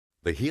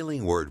The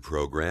Healing Word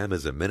program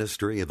is a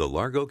ministry of the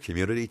Largo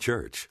Community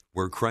Church,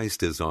 where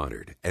Christ is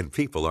honored and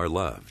people are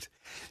loved.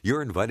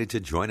 You're invited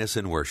to join us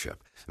in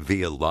worship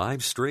via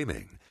live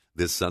streaming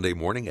this Sunday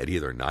morning at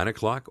either 9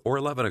 o'clock or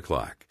 11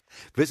 o'clock.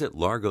 Visit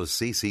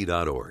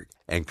largocc.org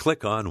and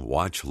click on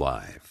Watch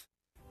Live.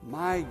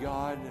 My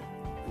God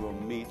will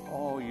meet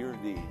all your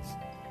needs.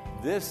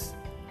 This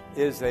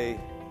is a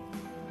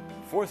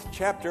fourth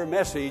chapter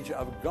message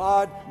of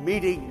God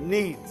meeting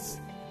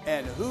needs.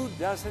 And who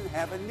doesn't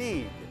have a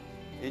need?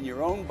 In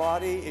your own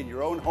body, in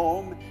your own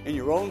home, in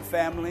your own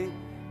family,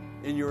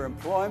 in your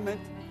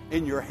employment,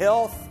 in your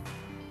health.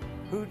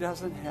 Who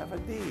doesn't have a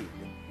need?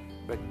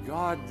 But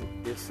God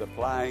is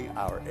supplying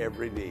our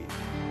every need.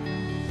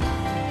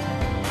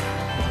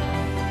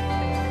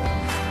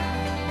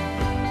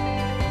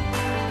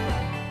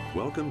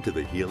 Welcome to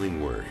the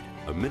Healing Word,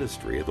 a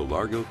ministry of the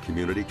Largo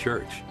Community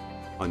Church.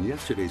 On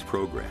yesterday's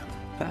program,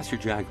 Pastor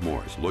Jack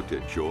Morris looked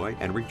at joy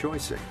and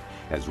rejoicing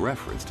as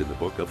referenced in the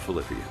book of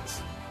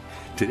Philippians.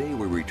 Today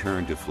we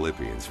return to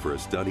Philippians for a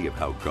study of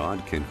how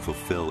God can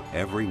fulfill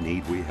every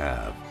need we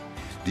have.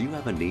 Do you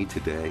have a need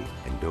today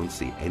and don't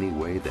see any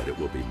way that it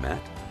will be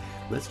met?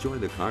 Let's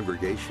join the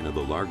congregation of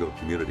the Largo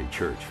Community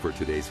Church for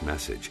today's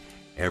message,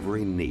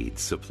 Every Need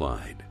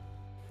Supplied.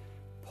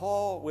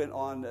 Paul went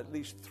on at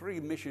least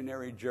 3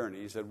 missionary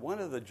journeys, and one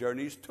of the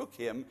journeys took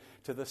him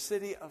to the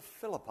city of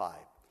Philippi.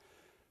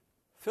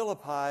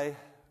 Philippi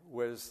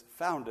was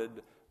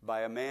founded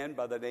by a man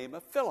by the name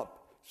of Philip,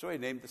 so he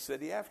named the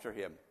city after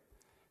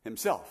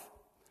himself.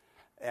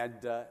 And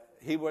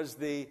he was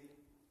the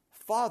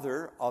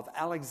father of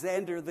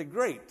Alexander the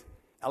Great.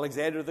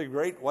 Alexander the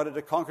Great wanted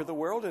to conquer the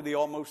world, and he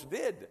almost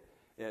did.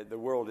 The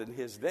world in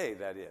his day,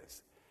 that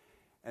is.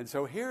 And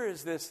so here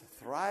is this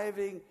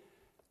thriving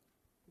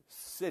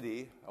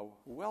city, a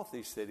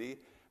wealthy city,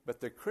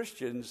 but the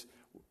Christians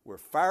were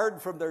fired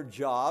from their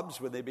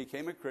jobs when they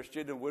became a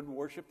Christian and wouldn't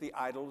worship the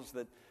idols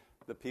that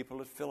the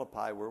people at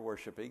Philippi were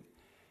worshiping.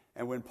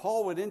 And when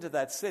Paul went into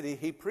that city,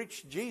 he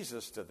preached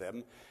Jesus to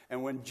them.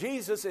 And when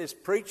Jesus is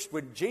preached,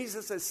 when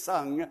Jesus is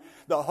sung,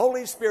 the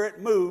Holy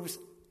Spirit moves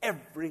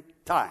every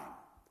time.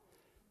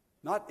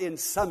 Not in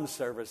some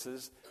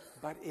services,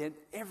 but in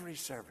every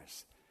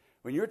service.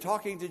 When you're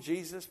talking to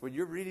Jesus, when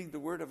you're reading the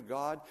Word of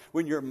God,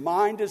 when your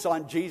mind is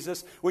on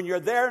Jesus, when you're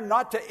there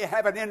not to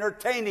have an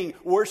entertaining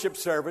worship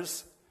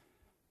service,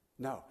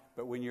 no,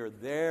 but when you're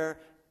there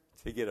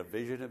to get a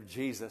vision of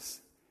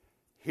Jesus,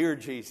 hear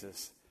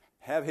Jesus,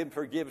 have Him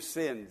forgive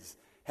sins,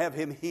 have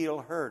Him heal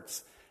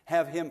hurts,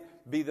 have Him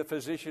be the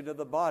physician of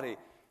the body,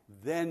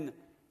 then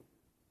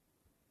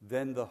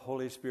the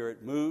Holy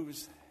Spirit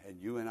moves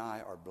and you and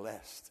I are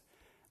blessed.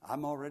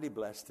 I'm already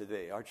blessed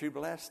today. Aren't you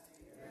blessed?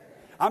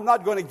 I'm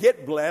not going to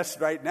get blessed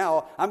right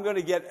now. I'm going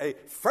to get a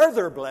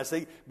further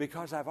blessing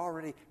because I've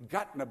already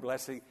gotten a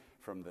blessing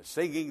from the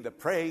singing, the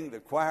praying, the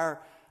choir.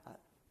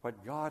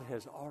 What God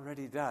has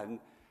already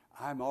done,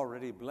 I'm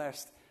already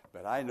blessed,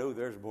 but I know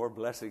there's more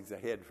blessings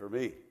ahead for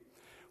me.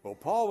 Well,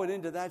 Paul went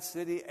into that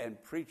city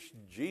and preached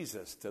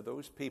Jesus to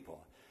those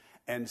people.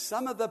 And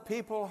some of the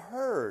people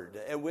heard,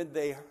 and when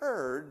they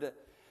heard,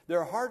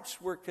 their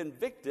hearts were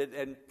convicted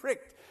and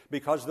pricked,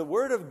 because the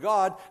Word of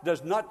God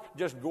does not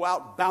just go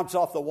out, bounce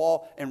off the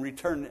wall, and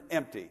return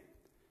empty.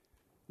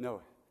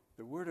 No,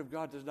 the Word of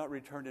God does not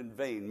return in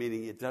vain,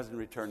 meaning it doesn't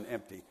return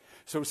empty.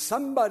 So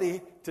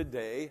somebody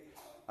today,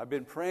 I've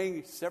been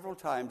praying several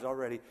times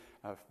already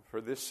for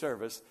this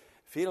service,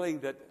 feeling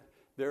that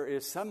there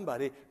is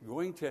somebody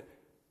going to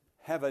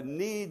have a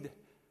need,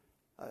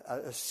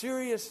 a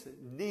serious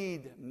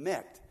need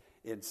met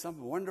in some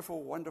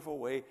wonderful, wonderful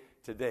way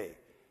today.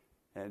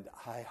 And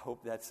I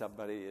hope that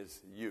somebody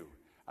is you.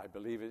 I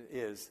believe it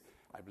is.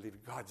 I believe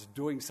God's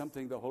doing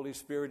something. The Holy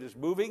Spirit is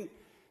moving.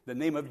 The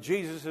name of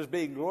Jesus is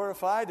being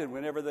glorified. And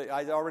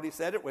I already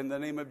said it, when the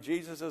name of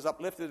Jesus is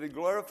uplifted and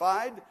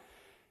glorified,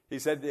 He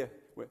said,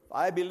 if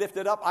I be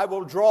lifted up, I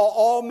will draw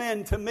all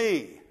men to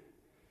me.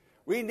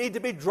 We need to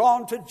be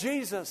drawn to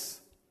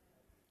Jesus.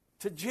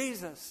 To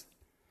Jesus.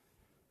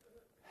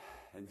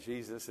 And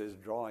Jesus is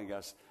drawing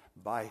us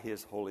by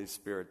His Holy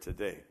Spirit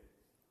today.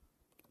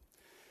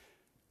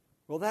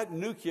 Well, that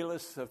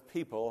nucleus of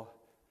people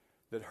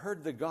that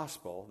heard the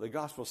gospel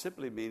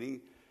simply meaning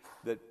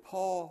that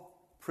Paul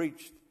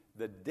preached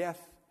the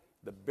death,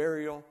 the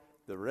burial,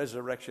 the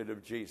resurrection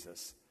of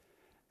Jesus.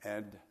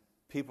 And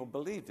people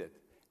believed it.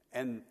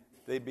 And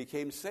they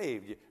became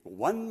saved.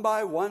 One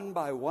by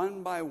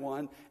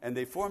one, and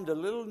they formed a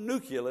little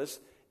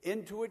nucleus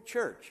into a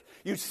church.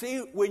 You see,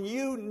 when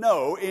you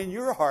know in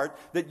your heart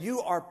that you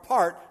are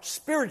part,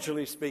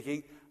 spiritually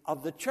speaking,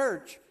 of the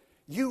church,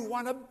 you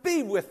want to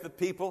be with the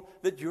people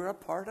that you're a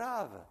part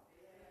of.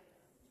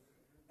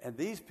 And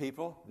these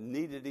people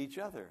needed each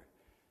other.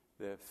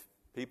 The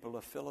people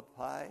of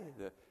Philippi,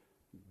 the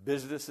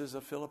businesses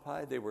of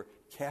Philippi, they were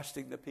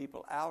casting the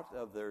people out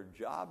of their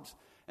jobs.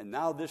 And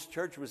now this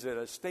church was in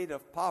a state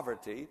of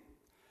poverty.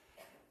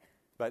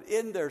 But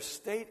in their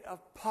state of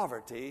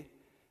poverty,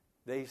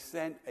 they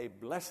sent a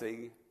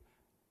blessing,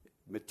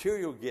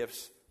 material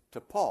gifts,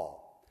 to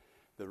Paul.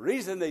 The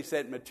reason they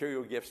sent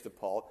material gifts to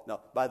Paul,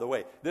 now, by the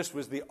way, this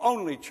was the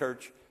only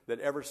church that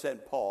ever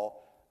sent Paul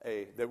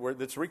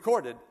that's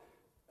recorded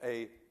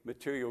a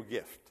material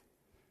gift,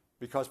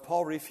 because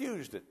Paul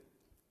refused it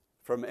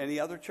from any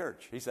other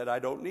church. He said, I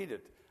don't need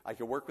it. I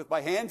can work with my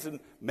hands and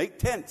make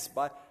tents,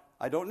 but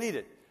I don't need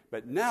it.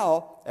 But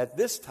now, at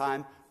this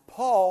time,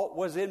 Paul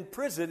was in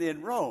prison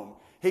in Rome.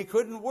 He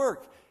couldn't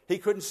work. He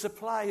couldn't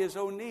supply his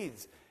own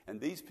needs. And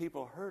these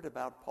people heard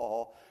about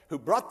Paul, who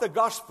brought the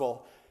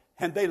gospel,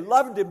 and they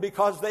loved him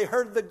because they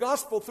heard the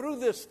gospel through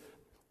this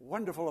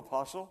wonderful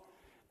apostle.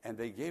 And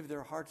they gave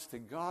their hearts to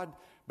God,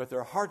 but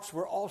their hearts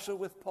were also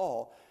with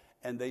Paul.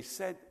 And they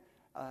sent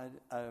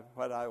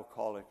what I will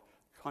call a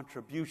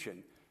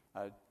contribution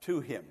to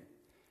him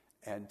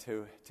and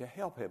to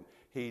help him.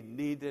 He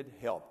needed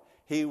help.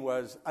 He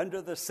was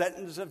under the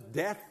sentence of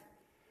death.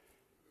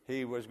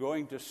 He was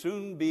going to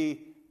soon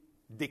be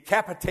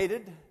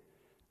decapitated.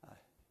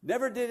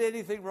 Never did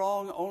anything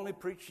wrong, only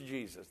preached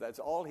Jesus. That's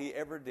all he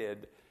ever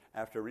did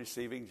after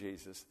receiving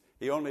Jesus.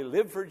 He only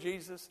lived for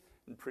Jesus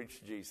and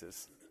preached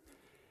Jesus.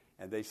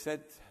 And they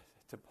sent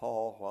to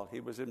Paul, while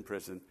he was in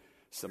prison,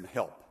 some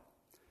help.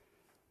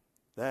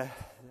 That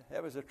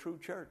was a true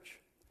church.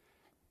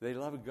 They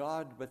loved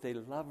God, but they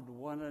loved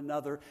one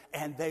another,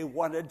 and they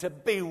wanted to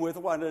be with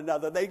one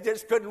another. They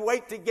just couldn't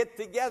wait to get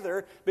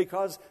together,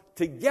 because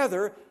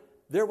together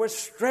there was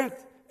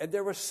strength and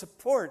there was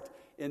support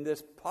in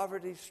this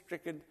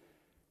poverty-stricken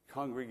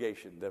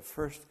congregation, the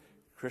first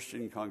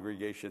Christian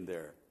congregation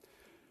there.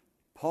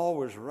 Paul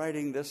was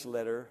writing this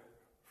letter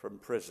from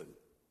prison,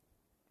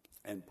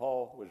 and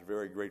Paul was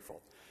very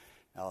grateful.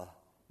 Now,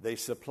 they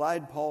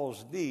supplied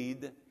Paul's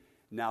need.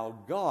 Now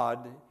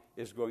God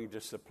is going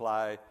to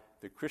supply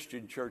the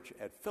Christian church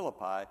at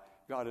Philippi.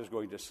 God is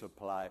going to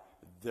supply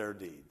their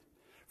need.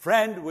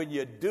 Friend, when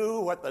you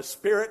do what the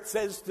Spirit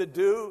says to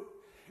do,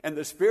 and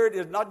the Spirit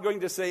is not going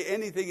to say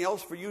anything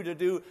else for you to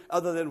do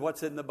other than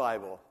what's in the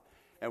Bible.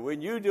 And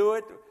when you do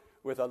it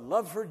with a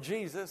love for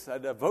Jesus, a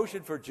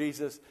devotion for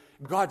Jesus,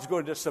 God's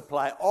going to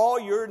supply all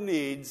your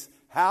needs.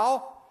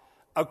 How?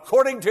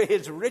 According to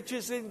his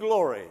riches in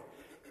glory.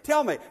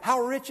 Tell me,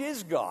 how rich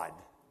is God?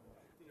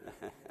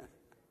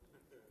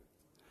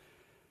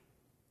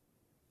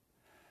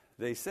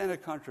 They sent a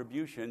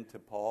contribution to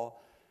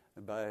Paul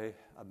by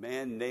a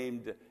man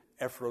named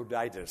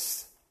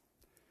Epaphroditus.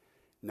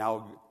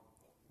 Now,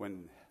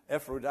 when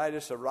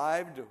Epaphroditus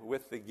arrived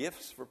with the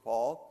gifts for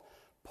Paul,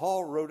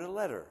 Paul wrote a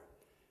letter.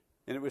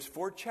 And it was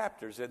 4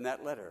 chapters in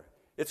that letter.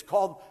 It's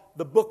called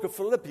the book of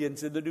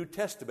Philippians in the New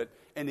Testament.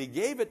 And he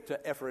gave it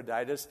to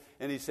Epaphroditus,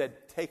 and he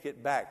said, take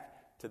it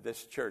back to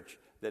this church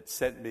that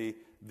sent me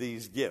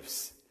these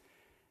gifts.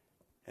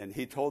 And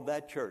he told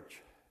that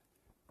church,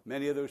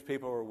 many of those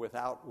people were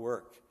without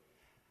work.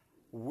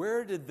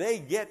 Where did they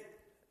get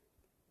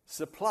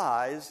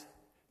supplies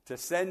to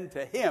send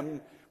to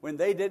him when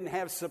they didn't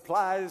have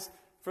supplies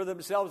for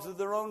themselves and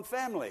their own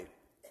family?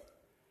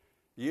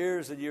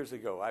 Years and years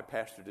ago, I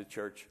pastored a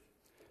church.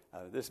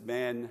 This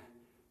man,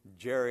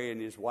 Jerry, and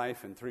his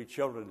wife and 3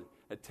 children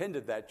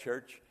attended that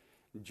church.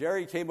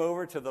 Jerry came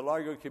over to the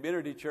Largo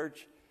Community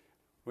Church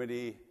when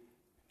he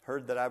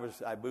heard that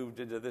I moved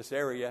into this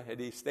area, and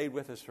he stayed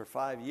with us for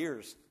 5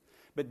 years.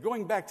 But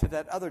going back to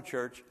that other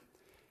church,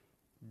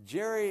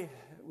 Jerry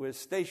was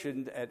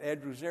stationed at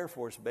Andrews Air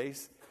Force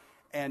Base,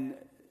 and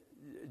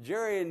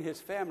Jerry and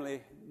his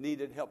family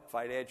needed help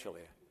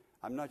financially.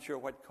 I'm not sure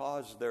what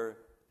caused their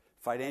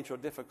financial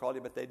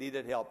difficulty, but they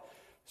needed help.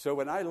 So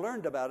when I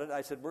learned about it,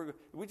 I said,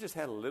 we just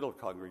had a little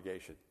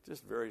congregation,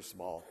 just very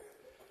small.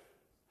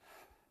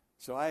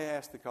 So I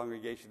asked the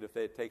congregation if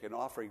they'd take an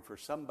offering for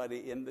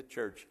somebody in the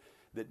church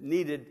that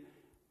needed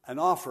an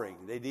offering.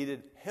 They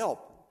needed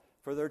help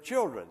for their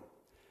children.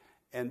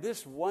 And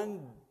this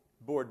one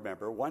board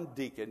member, one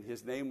deacon,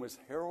 his name was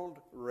Harold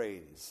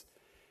Raines.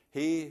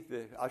 The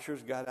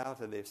ushers got out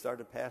and they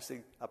started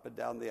passing up and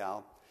down the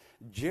aisle.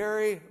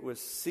 Jerry was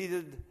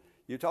seated.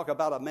 You talk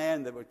about a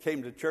man that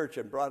came to church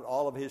and brought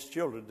all of his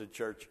children to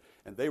church,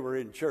 and they were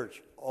in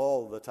church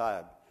all the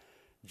time.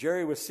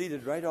 Jerry was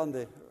seated right on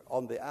the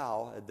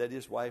aisle, and then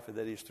his wife, and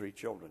then his 3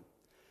 children.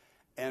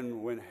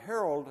 And when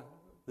Harold,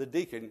 the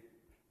deacon,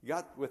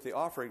 got with the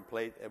offering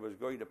plate and was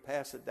going to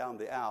pass it down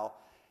the aisle,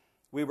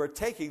 we were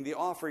taking the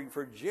offering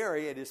for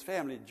Jerry and his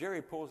family.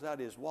 Jerry pulls out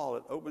his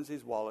wallet, opens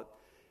his wallet.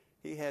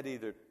 He had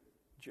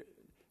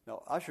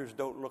now, ushers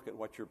don't look at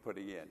what you're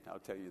putting in. I'll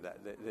tell you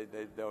that.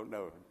 They don't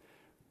know.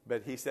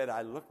 But he said,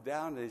 I looked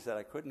down, and he said,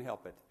 I couldn't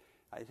help it.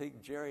 I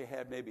think Jerry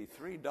had maybe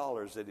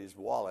 $3 in his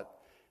wallet,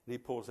 and he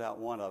pulls out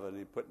one of it, and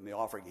he put in the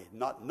offering,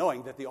 not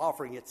knowing that the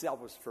offering itself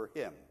was for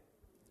him.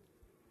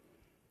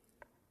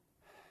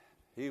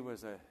 He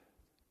was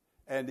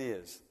and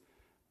is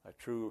a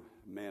true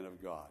man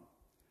of God.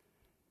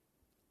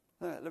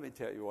 Let me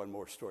tell you one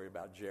more story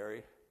about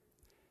Jerry.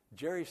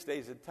 Jerry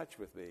stays in touch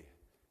with me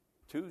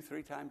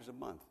 2-3 times a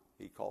month.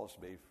 He calls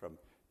me from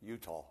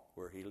Utah,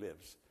 where he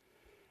lives.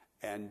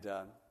 And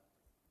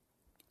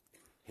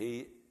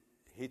he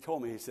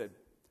told me, he said,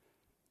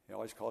 he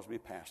always calls me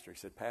pastor. He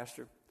said,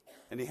 Pastor,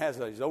 and he has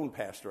his own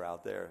pastor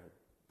out there,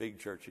 big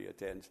church he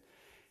attends.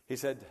 He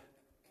said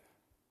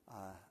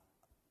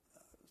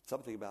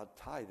something about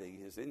tithing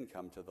his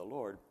income to the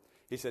Lord.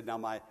 He said, now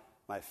my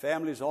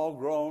family's all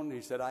grown. He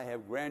said, I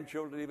have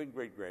grandchildren, even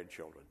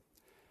great-grandchildren.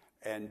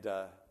 And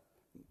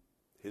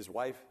his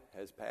wife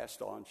has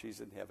passed on. She's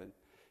in heaven.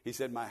 He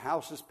said, my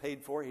house is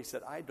paid for. He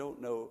said, I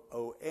don't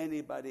owe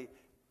anybody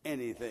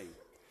anything.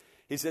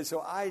 He said,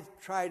 so I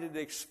tried an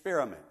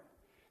experiment.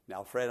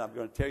 Now, Fred, I'm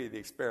going to tell you the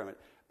experiment,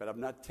 but I'm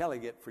not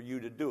telling it for you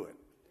to do it.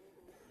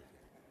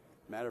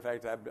 Matter of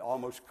fact, I'm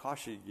almost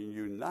cautioning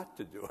you not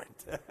to do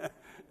it.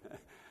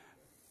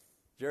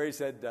 Jerry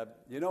said,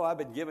 I've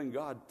been giving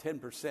God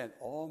 10%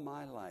 all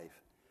my life,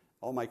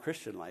 all my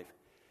Christian life,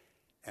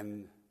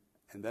 and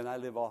then I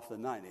live off the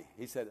 90.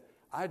 He said,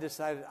 I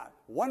decided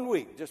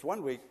just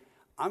 1 week,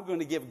 I'm going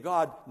to give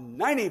God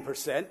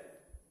 90%,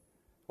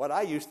 what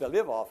I used to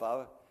live off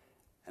of,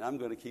 and I'm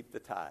going to keep the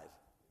tithe,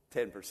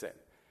 10%.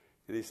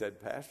 And he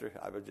said, Pastor,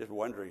 I was just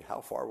wondering,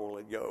 how far will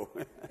it go?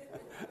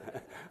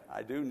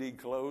 I do need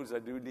clothes. I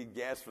do need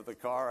gas for the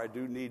car. I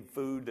do need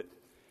food.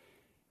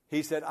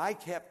 He said,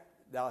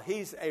 now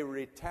he's a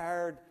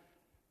retired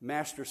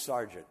master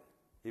sergeant.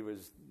 He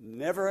was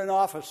never an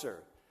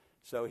officer,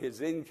 so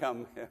his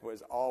income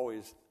was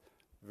always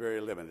very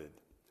limited.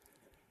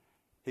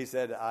 He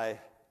said, I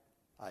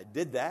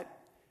did that.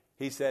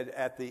 He said,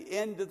 at the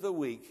end of the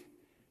week,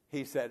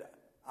 he said,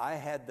 I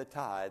had the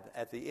tithe.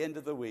 At the end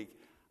of the week,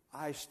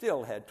 I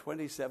still had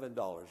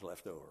 $27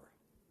 left over.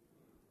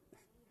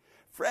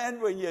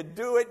 Friend, when you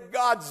do it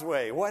God's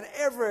way,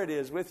 whatever it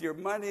is, with your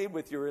money,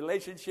 with your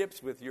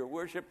relationships, with your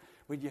worship,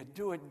 when you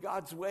do it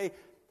God's way,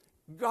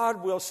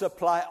 God will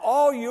supply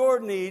all your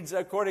needs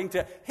according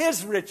to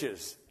His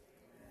riches.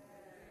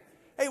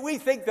 Hey, we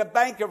think the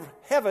bank of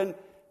heaven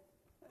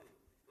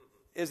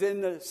is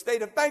in the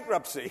state of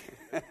bankruptcy.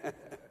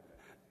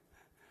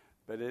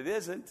 But it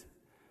isn't.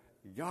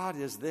 God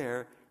is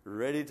there,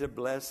 ready to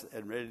bless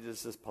and ready to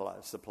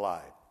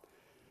supply.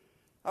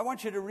 I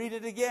want you to read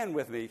it again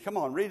with me. Come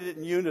on, read it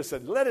in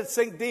unison. Let it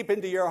sink deep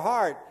into your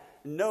heart.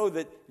 Know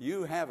that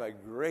you have a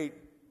great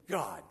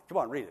God. Come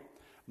on, read it.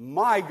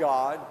 My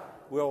God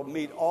will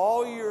meet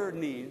all your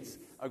needs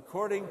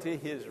according to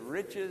His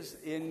riches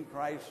in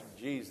Christ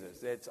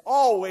Jesus. It's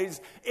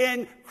always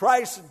in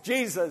Christ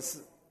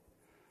Jesus.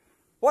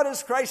 What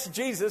is Christ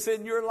Jesus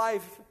in your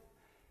life?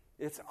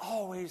 It's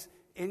always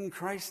in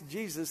Christ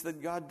Jesus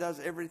that God does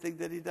everything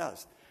that He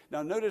does.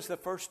 Now notice the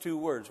first two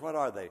words. What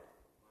are they?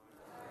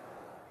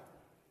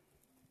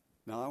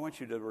 Now I want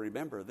you to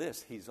remember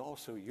this. He's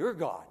also your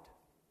God.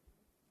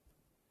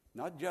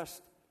 Not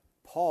just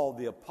Paul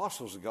the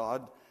Apostle's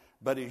God,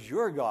 but He's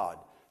your God.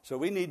 So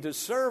we need to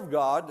serve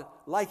God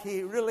like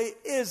He really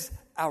is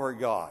our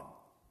God.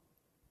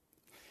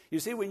 You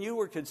see, when you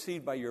were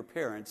conceived by your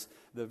parents,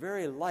 the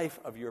very life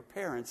of your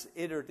parents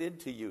entered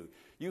into you.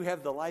 You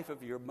have the life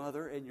of your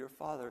mother and your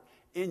father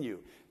in you.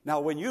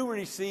 Now, when you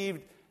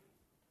received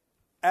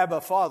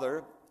Abba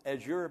Father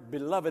as your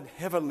beloved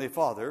Heavenly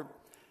Father,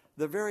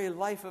 the very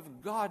life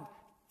of God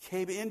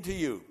came into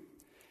you.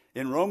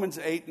 In Romans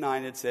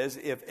 8:9 it says,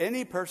 if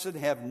any person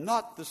have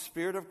not the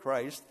Spirit of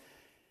Christ,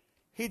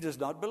 he does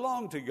not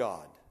belong to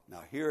God.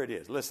 Now here it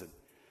is. Listen.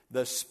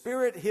 The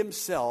Spirit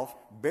Himself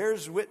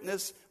bears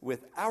witness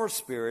with our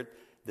spirit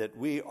that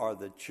we are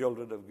the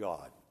children of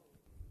God.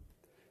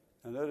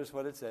 Now notice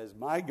what it says.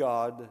 My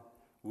God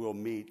will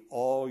meet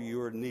all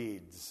your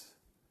needs.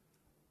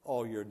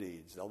 All your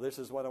needs. Now this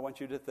is what I want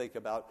you to think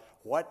about.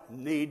 What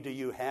need do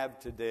you have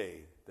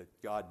today that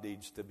God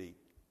needs to meet?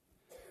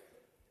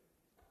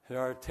 There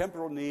are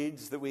temporal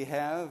needs that we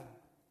have.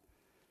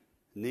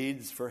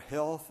 Needs for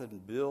health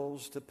and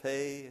bills to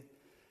pay.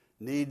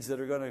 Needs that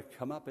are going to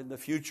come up in the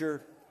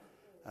future.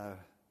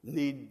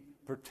 Need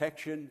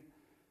protection.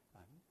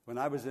 When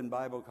I was in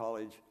Bible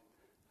college,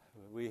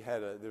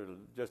 there were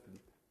just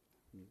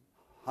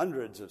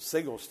hundreds of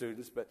single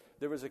students, but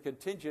there was a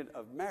contingent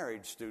of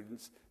married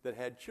students that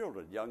had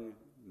children, young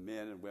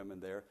men and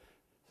women there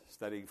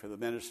studying for the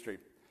ministry.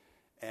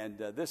 And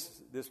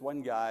this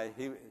one guy,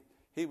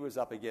 he was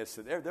up against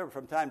it. There,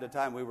 from time to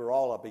time, we were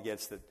all up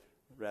against it,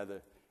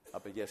 rather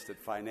up against it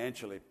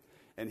financially.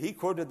 And he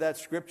quoted that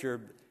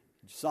scripture,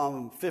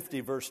 Psalm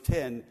 50, verse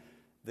 10,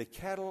 the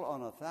cattle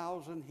on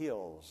 1,000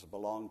 hills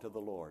belong to the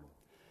Lord.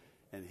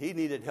 And he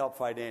needed help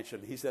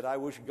financially. He said, I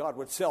wish God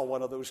would sell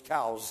one of those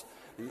cows.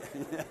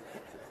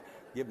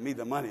 Give me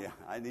the money.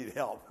 I need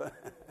help.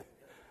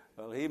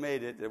 Well, he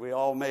made it. We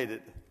all made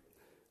it.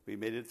 We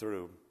made it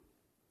through.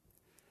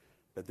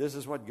 But this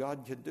is what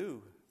God can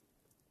do.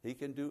 He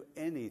can do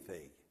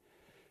anything.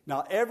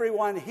 Now,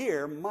 everyone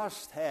here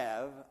must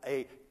have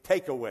a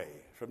takeaway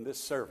from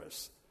this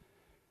service.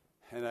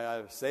 And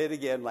I say it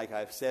again like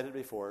I've said it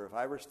before. If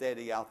I were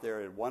standing out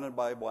there and one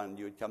by one,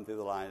 you would come through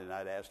the line and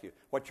I'd ask you,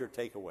 what's your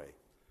takeaway?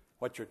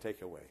 What's your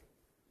takeaway?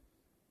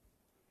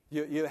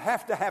 You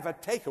have to have a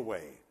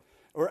takeaway,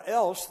 or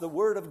else the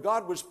Word of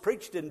God was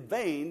preached in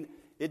vain.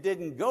 It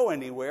didn't go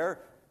anywhere.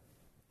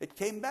 It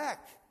came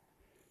back.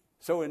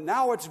 So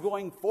now it's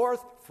going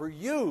forth for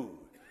you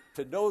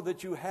to know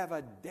that you have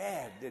a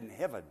dad in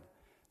heaven,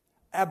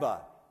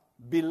 Abba,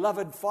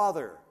 beloved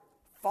Father,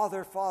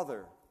 Father,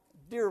 Father,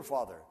 dear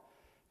Father,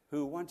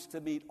 who wants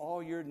to meet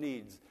all your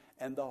needs.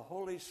 And the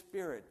Holy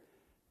Spirit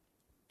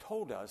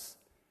told us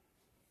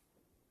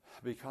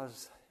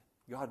because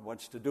God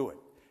wants to do it.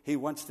 He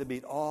wants to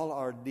meet all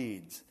our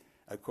needs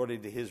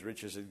according to his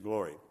riches and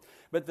glory.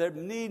 But the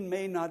need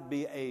may not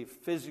be a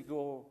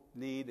physical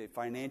need, a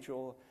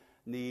financial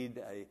need,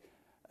 a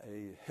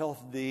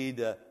health need.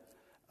 It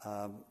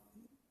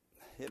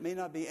may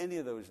not be any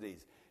of those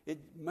needs. It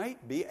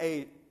might be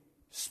a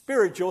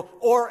spiritual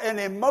or an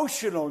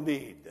emotional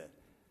need.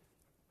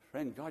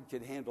 Friend, God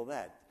can handle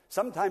that.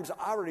 Sometimes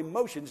our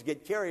emotions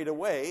get carried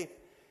away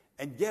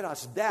and get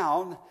us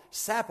down,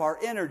 sap our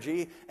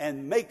energy,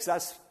 and makes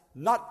us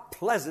not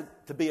pleasant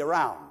to be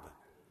around.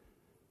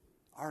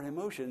 Our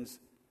emotions,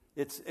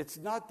 it's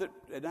not that,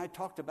 and I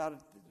talked about it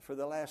for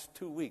the last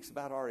 2 weeks,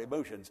 about our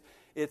emotions.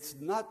 It's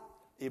not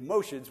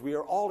emotions. We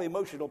are all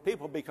emotional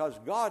people because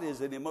God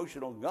is an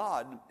emotional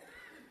God.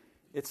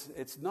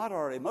 It's not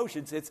our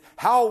emotions. It's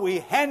how we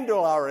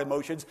handle our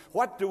emotions.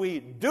 What do we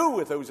do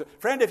with those?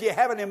 Friend, if you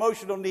have an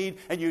emotional need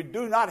and you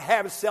do not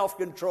have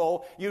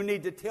self-control, you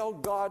need to tell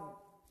God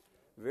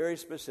very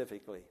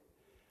specifically,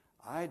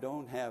 I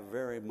don't have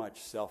very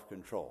much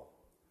self-control.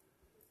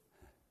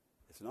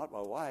 It's not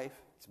my wife,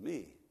 it's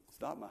me. It's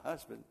not my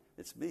husband,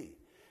 it's me.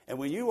 And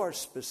when you are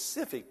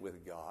specific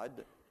with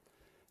God,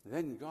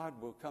 then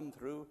God will come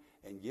through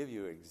and give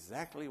you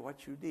exactly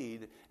what you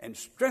need and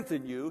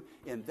strengthen you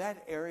in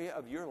that area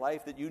of your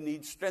life that you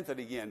need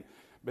strengthening in.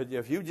 But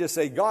if you just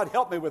say, God,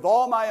 help me with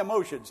all my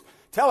emotions,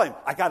 tell him,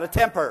 I got a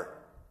temper.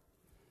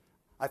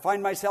 I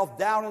find myself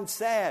down and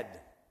sad.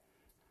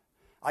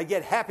 I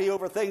get happy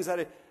over things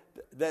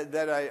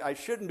that I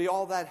shouldn't be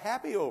all that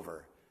happy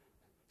over.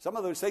 Some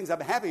of those things I'm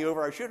happy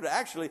over, I should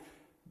actually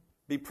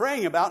be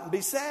praying about and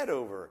be sad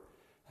over.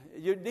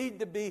 You need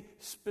to be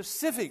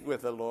specific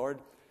with the Lord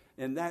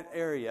in that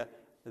area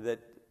that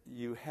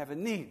you have a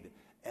need.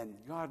 And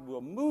God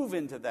will move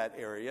into that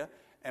area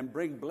and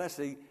bring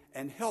blessing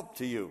and help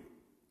to you.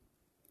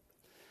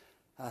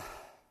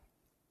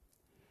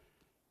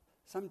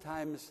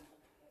 Sometimes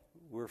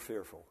we're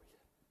fearful.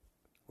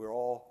 We're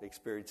all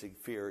experiencing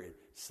fear in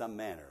some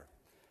manner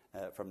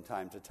from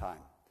time to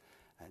time.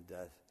 And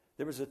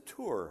there was a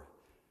tour.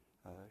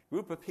 A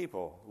group of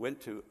people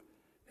went to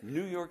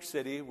New York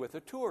City with a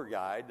tour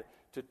guide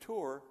to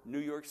tour New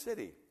York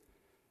City.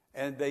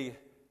 And they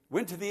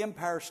went to the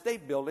Empire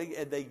State Building,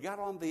 and they got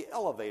on the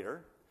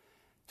elevator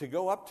to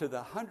go up to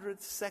the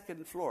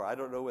 102nd floor. I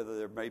don't know whether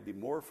there may be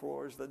more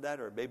floors than that,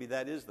 or maybe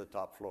that is the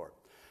top floor.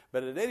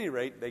 But at any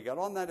rate, they got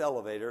on that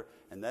elevator,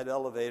 and that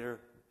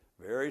elevator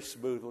very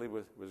smoothly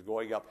was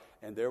going up,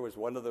 and there was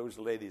one of those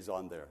ladies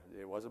on there.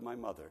 It wasn't my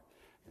mother.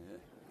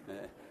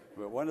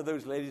 But one of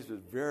those ladies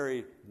was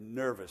very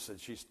nervous, and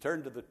she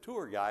turned to the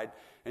tour guide,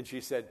 and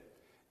she said,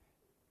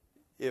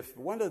 if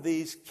one of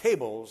these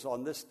cables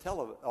on this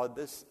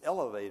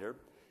elevator,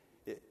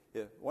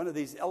 if one of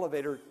these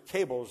elevator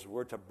cables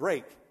were to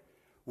break,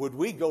 would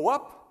we go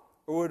up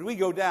or would we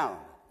go down?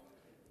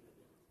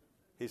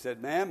 He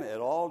said, ma'am, it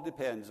all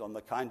depends on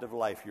the kind of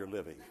life you're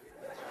living.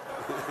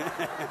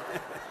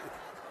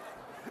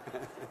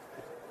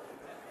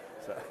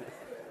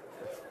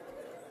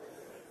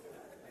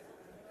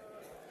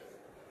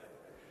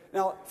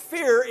 Now,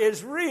 fear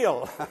is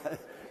real.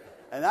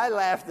 And I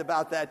laughed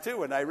about that too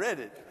when I read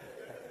it.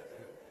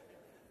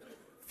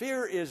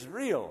 Fear is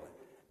real.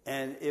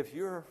 And if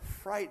you're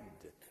frightened,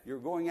 you're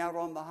going out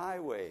on the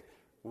highway,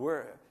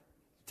 we're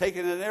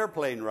taking an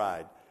airplane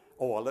ride.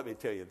 Oh, well, let me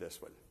tell you this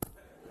one.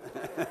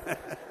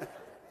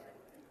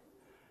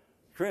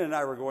 Corinne and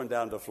I were going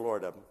down to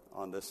Florida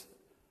on this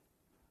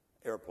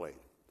airplane.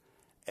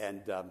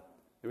 And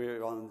we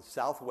were on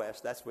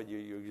Southwest. That's when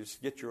you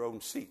just get your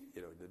own seat.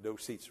 You know, no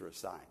seats are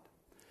assigned.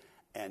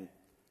 And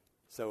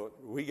so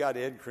we got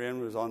in.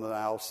 Corinne was on the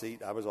aisle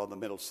seat. I was on the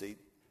middle seat.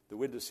 The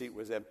window seat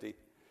was empty.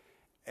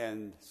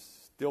 And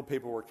still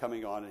people were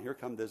coming on. And here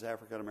come this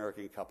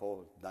African-American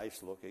couple,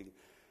 nice looking,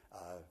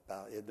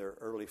 about in their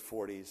early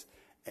 40s.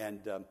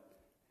 And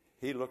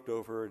he looked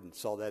over and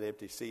saw that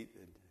empty seat.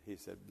 And he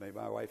said, may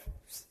my wife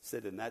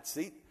sit in that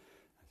seat?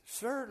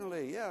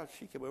 Certainly, yeah.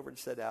 She came over and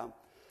sat down.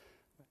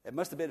 It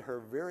must have been her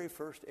very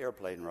first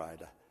airplane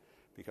ride,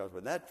 because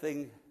when that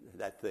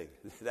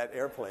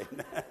airplane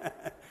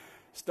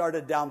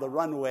started down the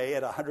runway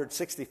at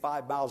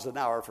 165 miles an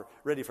hour,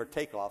 ready for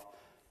takeoff,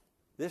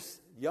 this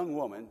young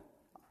woman,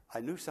 I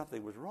knew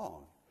something was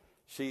wrong.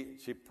 She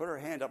put her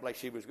hand up like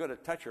she was going to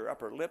touch her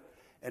upper lip,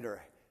 and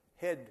her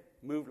head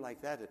moved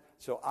like that.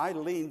 So I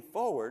leaned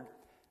forward,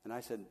 and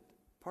I said,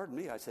 pardon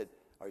me, I said,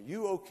 are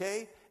you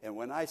okay? And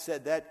when I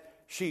said that,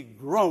 she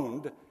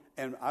groaned,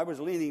 and I was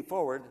leaning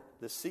forward.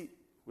 The seat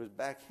was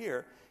back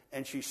here,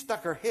 and she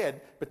stuck her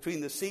head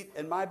between the seat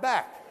and my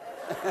back.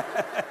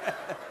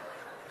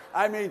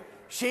 I mean,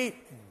 she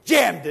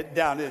jammed it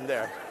down in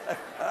there.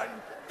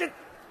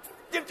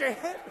 Get your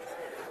head.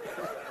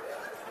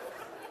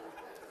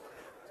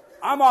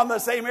 I'm on the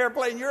same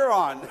airplane you're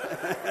on.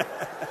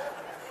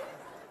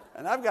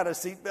 And I've got a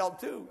seatbelt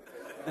too.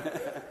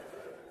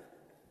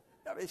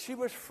 I mean, she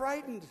was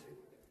frightened,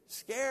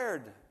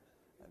 scared.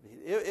 I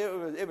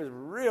mean, it was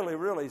really,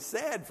 really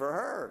sad for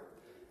her.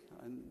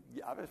 And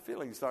I was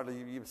feeling sort of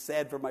even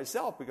sad for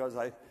myself because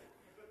I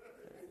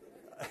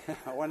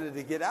wanted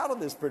to get out of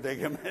this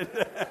predicament.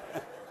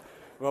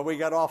 Well, we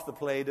got off the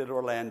plane at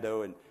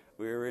Orlando, and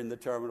we were in the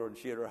terminal, and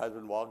she and her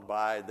husband walked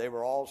by. They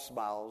were all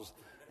smiles,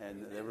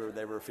 and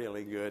they were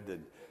feeling good,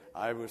 and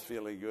I was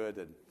feeling good.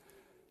 And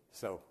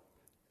so,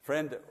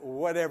 friend,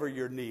 whatever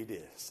your need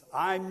is,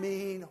 I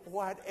mean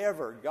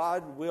whatever,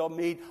 God will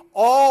meet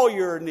all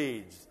your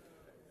needs.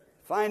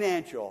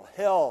 Financial,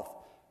 health,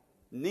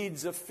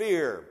 needs of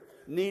fear,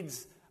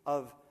 needs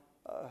of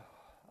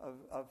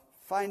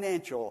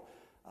financial,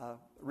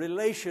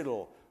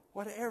 relational,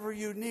 whatever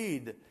you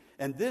need.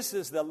 And this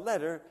is the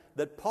letter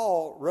that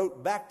Paul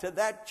wrote back to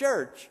that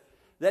church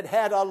that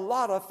had a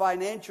lot of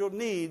financial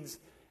needs,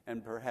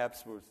 and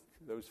perhaps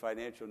those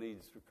financial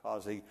needs were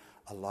causing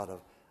a lot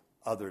of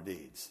other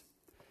needs.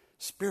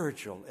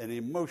 Spiritual and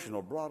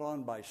emotional, brought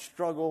on by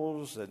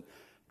struggles and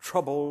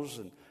troubles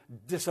and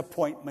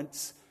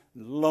disappointments,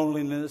 and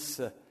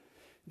loneliness.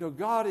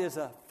 God is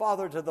a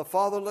father to the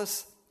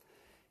fatherless.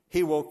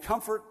 He will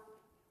comfort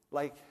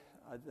like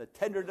the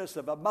tenderness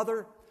of a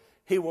mother.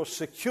 He will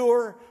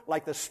secure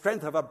like the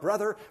strength of a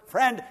brother.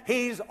 Friend,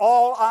 He's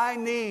all I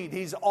need.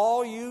 He's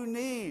all you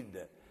need.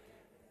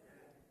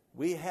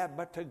 We have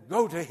but to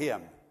go to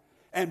Him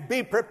and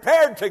be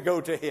prepared to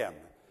go to Him.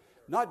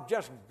 Not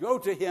just go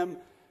to Him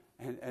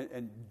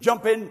and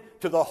jump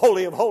into the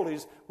Holy of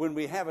Holies when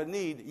we have a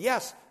need.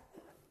 Yes,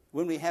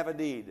 when we have a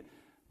need.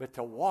 But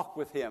to walk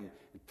with Him,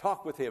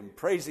 talk with Him,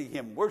 praising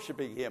Him,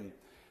 worshiping Him,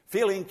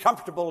 feeling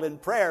comfortable in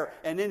prayer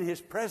and in His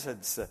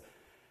presence,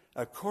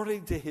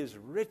 according to His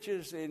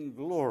riches in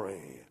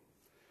glory.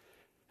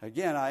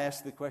 Again, I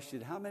ask the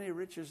question, how many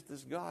riches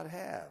does God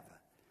have?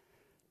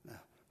 Now,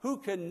 who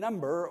can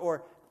number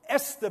or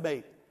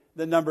estimate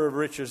the number of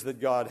riches that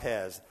God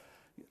has?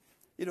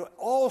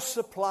 All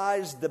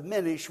supplies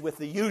diminish with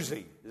the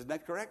using. Isn't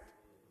that correct?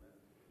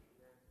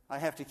 I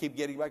have to keep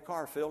getting my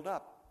car filled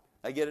up.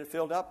 I get it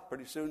filled up,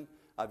 pretty soon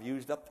I've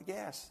used up the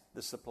gas,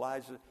 the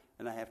supplies,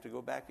 and I have to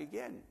go back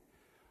again.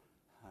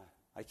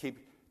 I keep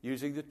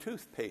using the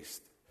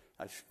toothpaste.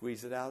 I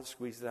squeeze it out,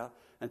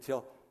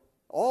 until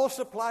all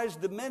supplies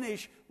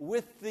diminish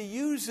with the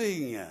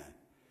using.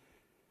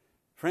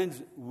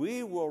 Friends,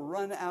 we will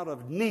run out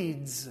of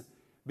needs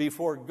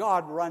before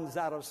God runs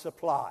out of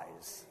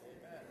supplies.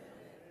 Amen.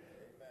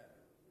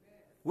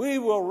 We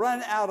will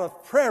run out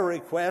of prayer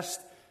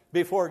requests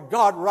before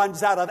God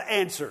runs out of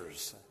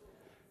answers.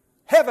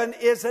 Heaven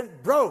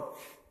isn't broke.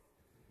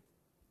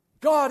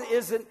 God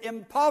isn't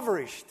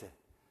impoverished.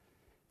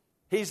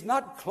 He's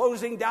not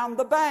closing down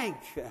the bank.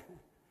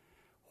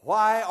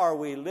 Why are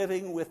we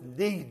living with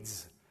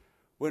needs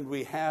when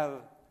we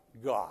have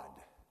God?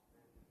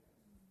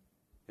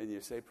 Can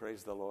you say,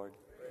 praise the Lord?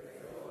 Praise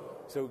the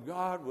Lord. So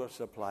God will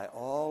supply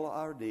all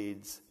our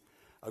needs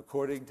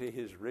according to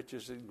His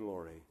riches and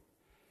glory.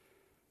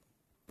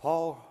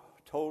 Paul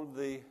told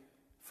the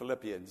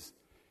Philippians,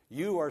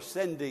 you are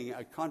sending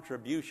a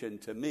contribution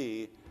to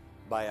me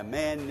by a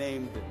man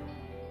named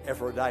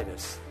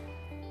Epaphroditus.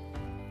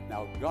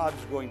 Now,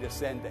 God's going to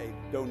send a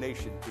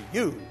donation to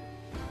you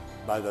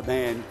by the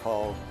man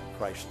called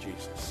Christ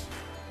Jesus.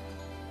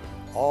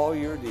 All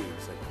your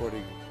needs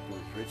according to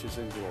His riches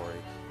and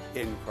glory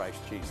in Christ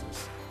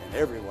Jesus. And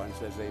everyone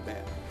says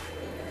amen.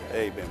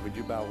 Amen. Would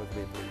you bow with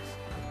me, please?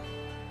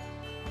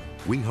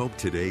 We hope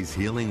today's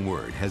healing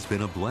word has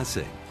been a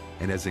blessing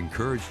and has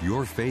encouraged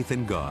your faith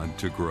in God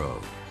to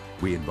grow.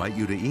 We invite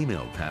you to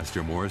email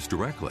Pastor Morris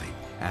directly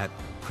at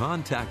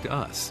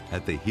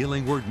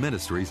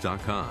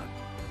contactus@thehealingwordministries.com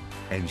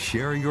and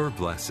share your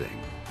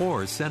blessing,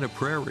 or send a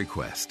prayer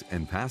request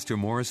and Pastor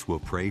Morris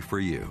will pray for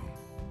you.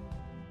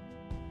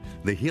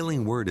 The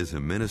Healing Word is a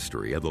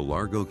ministry of the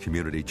Largo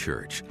Community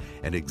Church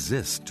and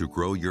exists to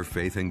grow your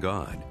faith in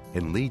God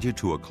and lead you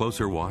to a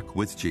closer walk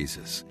with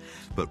Jesus.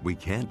 But we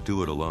can't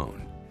do it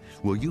alone.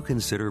 Will you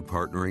consider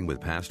partnering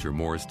with Pastor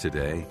Morris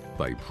today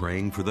by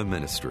praying for the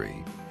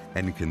ministry?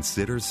 And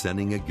consider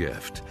sending a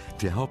gift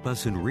to help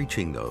us in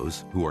reaching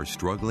those who are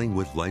struggling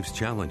with life's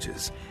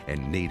challenges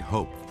and need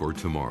hope for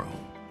tomorrow.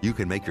 You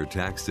can make your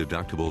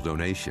tax-deductible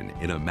donation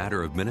in a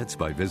matter of minutes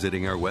by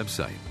visiting our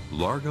website,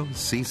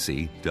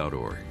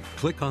 largocc.org.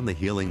 Click on the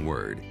Healing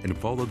Word and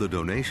follow the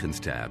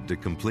Donations tab to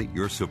complete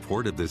your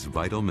support of this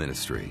vital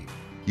ministry.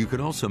 You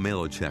can also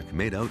mail a check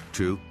made out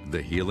to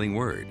The Healing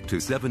Word to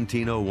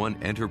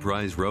 1701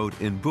 Enterprise Road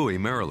in Bowie,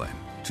 Maryland,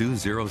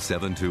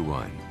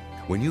 20721.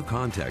 When you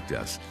contact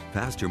us,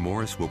 Pastor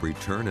Morris will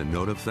return a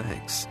note of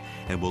thanks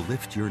and will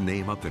lift your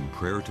name up in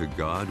prayer to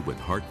God with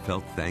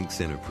heartfelt thanks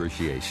and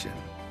appreciation.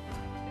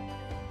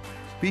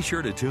 Be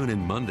sure to tune in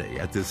Monday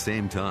at the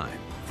same time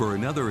for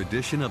another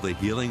edition of The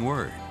Healing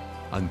Word.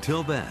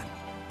 Until then,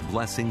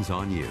 blessings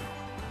on you.